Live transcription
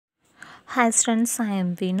Hi students, I am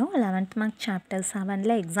Vinu. 11th mark chapter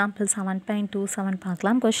 7 example 7.27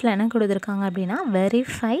 பார்க்கலாம். கொஸ்டினில் என்ன கொடுத்துருக்காங்க அப்படின்னா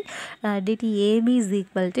verify did AB is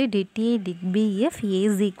equal to did A did B if A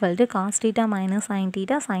is equal to cos theta minus sin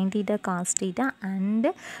theta cos theta and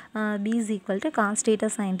B is equal to cos theta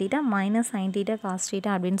sin theta minus sin theta cos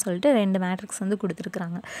theta அப்படின்னு சொல்லிட்டு ரெண்டு matrix வந்து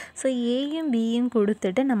கொடுத்துருக்குறாங்க. So ஏயும் பியும்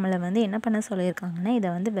கொடுத்துட்டு நம்மளை வந்து என்ன பண்ண சொல்லியிருக்காங்கன்னா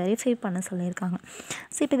இதை வந்து வெரிஃபை பண்ண சொல்லியிருக்காங்க.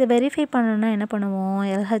 ஸோ இப்போ இதை வெரிஃபை பண்ணணுன்னா என்ன பண்ணுவோம்,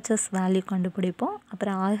 LHS வேல்யூ கண்டுபிடிப்போம்,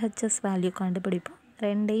 அப்புறம் RHS வேல்யூ கண்டுபிடிப்போம்,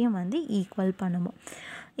 ரெண்டையும் வந்து ஈக்குவல் பண்ணுவோம்.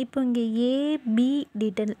 இப்போ இங்கே ஏபி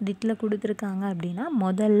டிட்டில் கொடுத்துருக்காங்க அப்படின்னா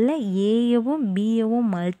முதல்ல ஏயவும்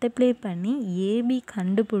பியவும் மல்டிப்ளை பண்ணி ஏபி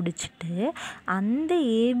கண்டுபிடிச்சிட்டு அந்த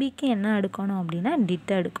ஏபிக்கு என்ன எடுக்கணும் அப்படின்னா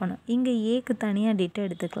டிட் எடுக்கணும். இங்கே ஏக்கு தனியாக டிட்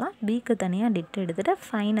எடுத்துக்கலாம், பிக்கு தனியாக டிட் எடுத்துகிட்டு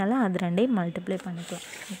ஃபைனலாக அது ரெண்டையும் மல்டிப்ளை பண்ணிக்கலாம்.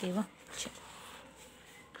 ஓகேவா? சரி,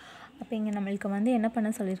 அப்போ இங்கே நம்மளுக்கு வந்து என்ன பண்ண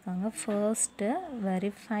சொல்லியிருக்காங்க, ஃபர்ஸ்ட்டு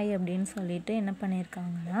வெரிஃபை அப்படின்னு சொல்லிட்டு என்ன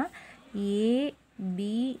பண்ணியிருக்காங்கன்னா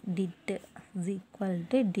AB டிட்டு is equal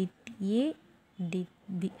to did A did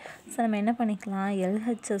B. So நம்ம என்ன பண்ணிக்கலாம்,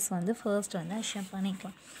 எல்ஹெச்எஸ் வந்து ஃபர்ஸ்ட் வந்து அஷ்யூம்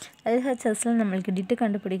பண்ணிக்கலாம். எல்ஹெச்எஸில் நம்மளுக்கு டிட்டு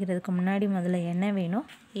கண்டுபிடிக்கிறதுக்கு முன்னாடி முதல்ல என்ன வேணும்,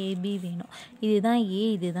 ஏபி வேணும். இதுதான் ஏ,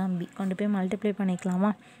 இதுதான் பி, கொண்டு போய் மல்டிப்ளை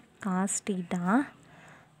பண்ணிக்கலாமா. Cos theta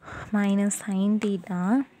minus sine theta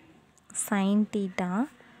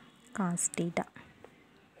cos theta.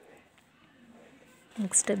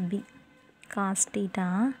 Next B, cos theta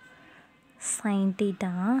sin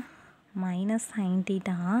theta minus sin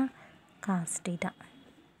theta cos theta.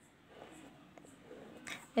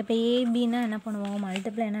 இப்போ ஏபின்னா என்ன பண்ணுவோம்,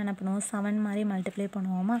 மல்டிப்ளைனா என்ன பண்ணுவோம், 7 மாதிரி மல்டிப்ளை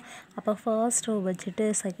பண்ணுவோமா. அப்போ ஃபர்ஸ்ட் ரோ வச்சுட்டு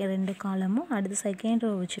ரெண்டு காலமும், அடுத்து செகண்ட்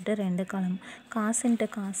ரோ வச்சுட்டு ரெண்டு காலமும். காஸ்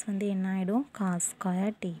இன்ட்டு காஸ் வந்து என்ன ஆகிடும், cos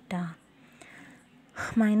square theta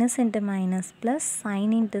minus into minus plus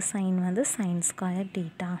sine into sine வந்து sine square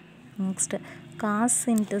theta. Next cos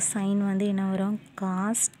into sine வந்து என்ன வரும்,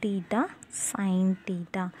 cos theta sine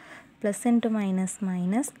theta plus into minus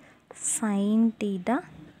minus sine theta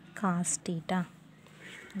cos theta.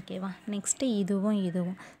 ஓகேவா? Next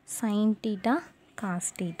இதுவும் sine theta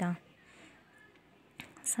cos theta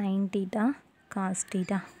sine theta cos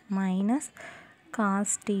theta minus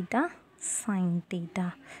cos theta sine theta.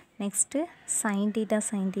 Next sign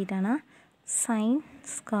தீட்டானா sine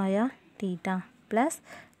square theta plus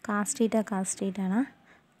cos தீட்டானா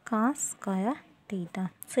cos square theta.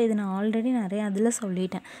 So இது நான் already நிறைய அதில்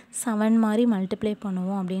சொல்லிட்டேன், 7 மாதிரி multiply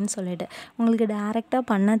பண்ணுவோம் அப்படின்னு சொல்லிட்டு. உங்களுக்கு டேரெக்டாக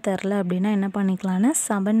பண்ண தெரில அப்படின்னா என்ன பண்ணிக்கலாம்னா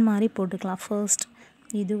 7 மாதிரி போட்டுக்கலாம். ஃபர்ஸ்ட்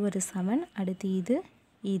இது ஒரு 7, அடுத்து இது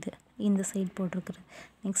இந்த சைடு போட்டிருக்குறது,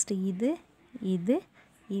 நெக்ஸ்ட்டு இது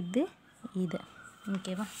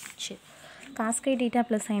ஓகேவா? சரி, cos square theta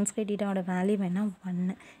plus sine square தீட்டாவோட value வேணால்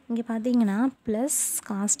 1. இங்கே பார்த்தீங்கன்னா plus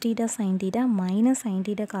cos theta sine theta minus sine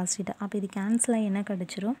theta cos theta, அப்போ இது கேன்சல் ஆகி என்ன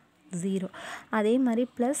கிடச்சிரும், 0. அதே மாதிரி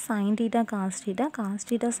plus sine theta cos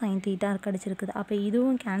theta sine theta கிடச்சிருக்குது, அப்போ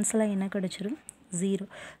இதுவும் கேன்சல் ஆகி என்ன கிடச்சிரும், 0.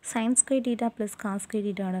 Sine square theta plus cos square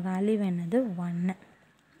தீட்டாவோட value என்னது, 1.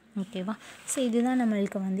 ஓகேவா? ஸோ இதுதான்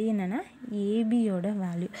நம்மளுக்கு வந்து என்னென்னா ஏபியோட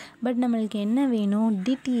வேல்யூ. பட் நம்மளுக்கு என்ன வேணும்,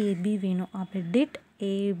 டிட் ஏபி வேணும். அப்போ did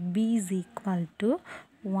AB is equal to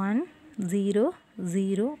 1 0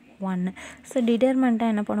 0 1. So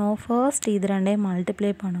டிட்டர்மெண்ட்டாக என்ன பண்ணுவோம், ஃபர்ஸ்ட் இது ரெண்டையும்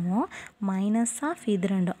மல்டிப்ளை பண்ணுவோம், மைனஸ் ஆஃப் இது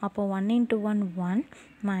ரெண்டும், அப்போ 1 இன்ட்டு 1 1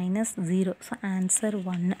 மைனஸ் 0. So answer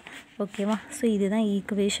 1. ஓகேவா? ஸோ இதுதான்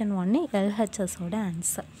ஈக்குவேஷன் 1 எல்ஹெச்எஸோட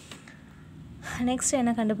ஆன்சர். நெக்ஸ்ட்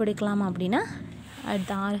என்ன கண்டுபிடிக்கலாம் அப்படின்னா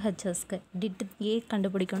அடுத்த ஆர்ஹெச்எஸ்க்கு டிட் ஏ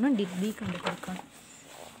கண்டுபிடிக்கணும், டிட் பி கண்டுபிடிக்கணும்.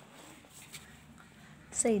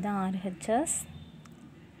 ஸோ இதுதான் ஆர்ஹெச்எஸ்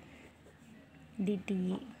டிட்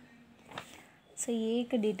ஏ. ஸோ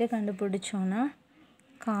ஏக்கு டிட்டு கண்டுபிடிச்சோன்னா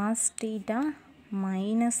cos theta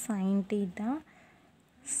minus sine theta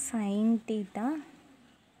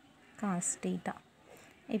cos theta.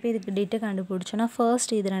 இப்போ இதுக்கு டிட்டு கண்டுபிடிச்சோன்னா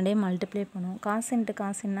ஃபர்ஸ்ட் இது ரெண்டையும் மல்டிப்ளை பண்ணுவோம். காஸ் இன்ட்டு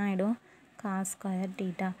காசு என்ன ஆகிடும், cos square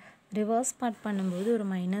theta. Reverse part பண்ணும்போது ஒரு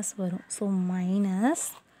மைனஸ் வரும், so minus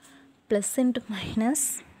plus into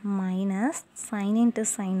minus sign into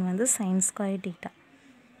sine வந்து சைன் ஸ்கொயர் தீட்டா.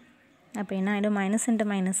 அப்போ என்ன ஆகிடும், மைனஸ் இன்ட்டு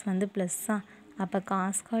மைனஸ் வந்து ப்ளஸ்ஸா, அப்போ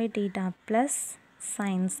cos square theta plus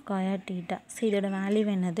sine square theta. So இதோட வேல்யூ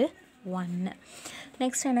என்னது, 1.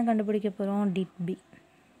 நெக்ஸ்ட் என்ன கண்டுபிடிக்க போகிறோம், did B.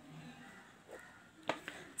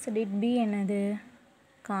 So did B என்னது,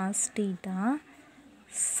 cos theta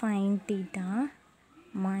sine theta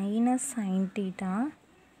minus sine theta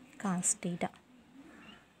cos theta.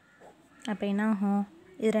 அப்போ என்ன ஆகும்,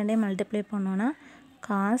 இது ரெண்டையும் மல்டிப்ளை பண்ணோன்னா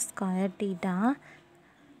cos square theta,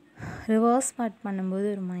 reverse part பண்ணும்போது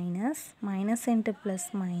ஒரு minus into plus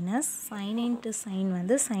minus sign into sine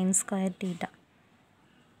வந்து sine square theta.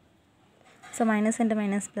 So minus into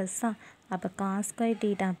minus plus தான். அப்போ cos square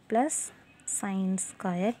theta plus sine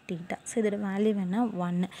square theta. So இதோட வேல்யூ வேணால்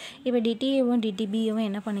 1. இப்போ டிடிஏவும் டிடிபியும்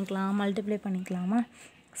என்ன பண்ணிக்கலாம், மல்டிப்ளை பண்ணிக்கலாமா?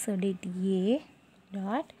 ஸோ டிடிஏ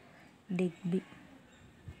டாட் டிபி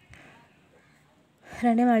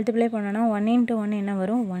ரெண்டையும் மல்டிப்ளை பண்ணோன்னா 1 இன்ட்டு 1 என்ன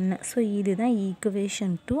வரும், 1. ஸோ இதுதான்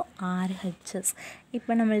ஈக்குவேஷன் 2 ஆர்ஹெச்எஸ்.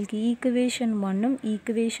 இப்போ நம்மளுக்கு ஈக்குவேஷன் 1ம்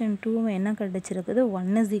ஈக்குவேஷன் 2ம் என்ன கிடச்சிருக்குது,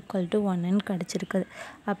 1 இஸ் ஈக்குவல் டு 1ன்னு கிடச்சிருக்குது.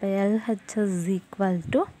 அப்போ LHS is equal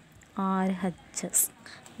to RHS.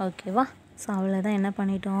 ஓகேவா? ஸோ அவ்வளோதான், என்ன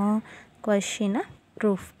பண்ணிட்டோம், கொஷினை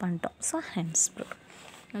ப்ரூஃப் பண்ணிட்டோம். So hence proof.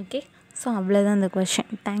 Okay, so அவ்வளோதான் இந்த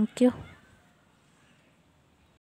கொஷின். தேங்க்யூ.